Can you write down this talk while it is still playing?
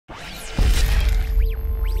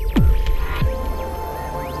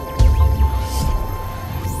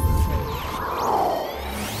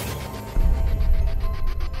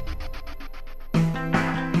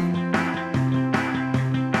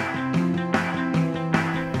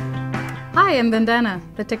Hi, I'm Vandana,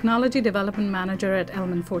 the Technology Development Manager at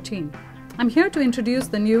element14. I'm here to introduce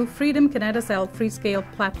the new Freedom KinetSL Freescale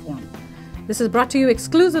platform. This is brought to you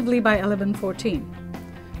exclusively by element14.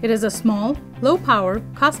 It is a small, low-power,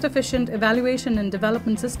 cost-efficient evaluation and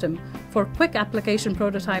development system for quick application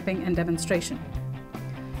prototyping and demonstration.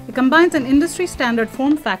 It combines an industry-standard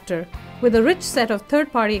form factor with a rich set of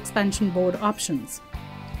third-party expansion board options.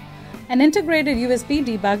 An integrated USB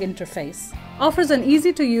debug interface offers an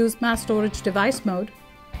easy-to-use mass storage device mode,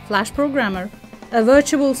 flash programmer, a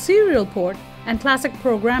virtual serial port, and classic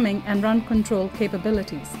programming and run control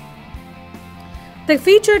capabilities. The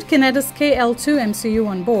featured Kinetis KL2 MCU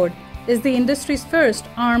on board is the industry's first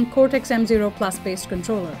ARM Cortex-M0 Plus-based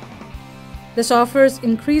controller. This offers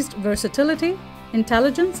increased versatility,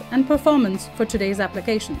 intelligence, and performance for today's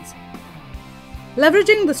applications.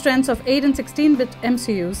 Leveraging the strengths of 8 and 16-bit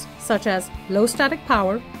MCUs such as low static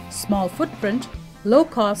power, small footprint, low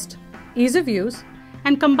cost, ease of use,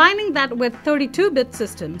 and combining that with 32-bit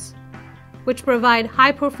systems, which provide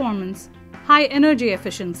high performance, high energy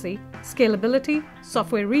efficiency, scalability,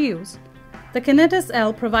 software reuse, the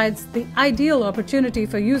KinetSL provides the ideal opportunity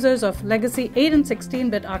for users of legacy 8 and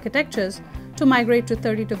 16-bit architectures to migrate to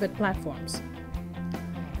 32-bit platforms.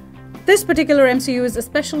 This particular MCU is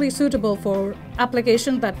especially suitable for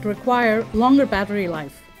applications that require longer battery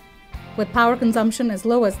life, with power consumption as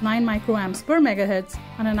low as 9 microamps per megahertz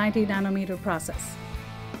on a 90 nanometer process.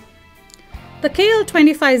 The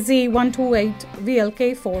KL25Z128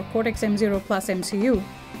 VLK4 Cortex-M0 Plus MCU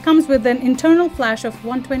comes with an internal flash of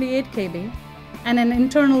 128 KB and an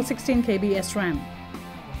internal 16 KB SRAM.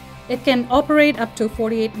 It can operate up to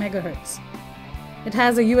 48 MHz. It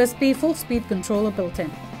has a USB full-speed controller built in.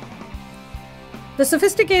 The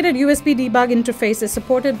sophisticated USB debug interface is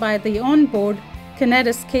supported by the onboard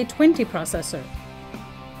Kinetis K20 processor.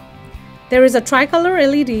 There is a tricolor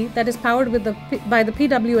LED that is powered by the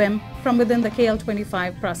PWM from within the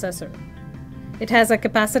KL25 processor. It has a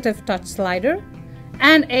capacitive touch slider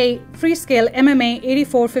and a Freescale MMA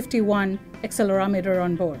 8451 accelerometer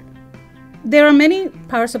on board. There are many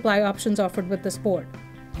power supply options offered with this board.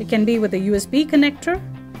 It can be with a USB connector.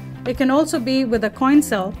 It can also be with a coin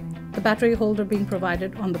cell, the battery holder being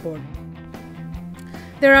provided on the board.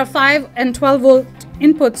 There are 5 and 12 volt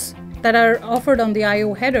inputs that are offered on the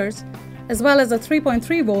I/O headers, as well as a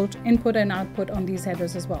 3.3 volt input and output on these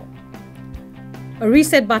headers as well. A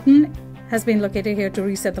reset button has been located here to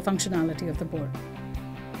reset the functionality of the board.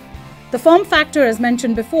 The form factor, as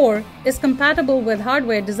mentioned before, is compatible with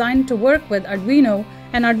hardware designed to work with Arduino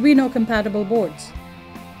and Arduino-compatible boards.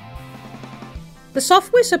 The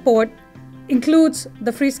software support includes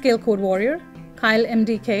the Freescale Code Warrior, Kyle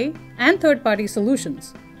MDK, and third-party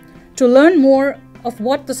solutions. To learn more of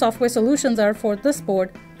what the software solutions are for this board,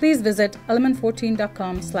 please visit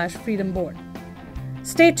element14.com/freedomboard.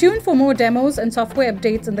 Stay tuned for more demos and software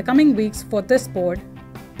updates in the coming weeks for this board.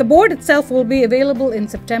 The board itself will be available in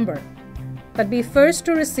September, but be first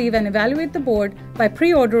to receive and evaluate the board by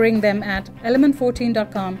pre-ordering them at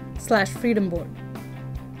element14.com/freedomboard.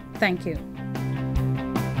 Thank you.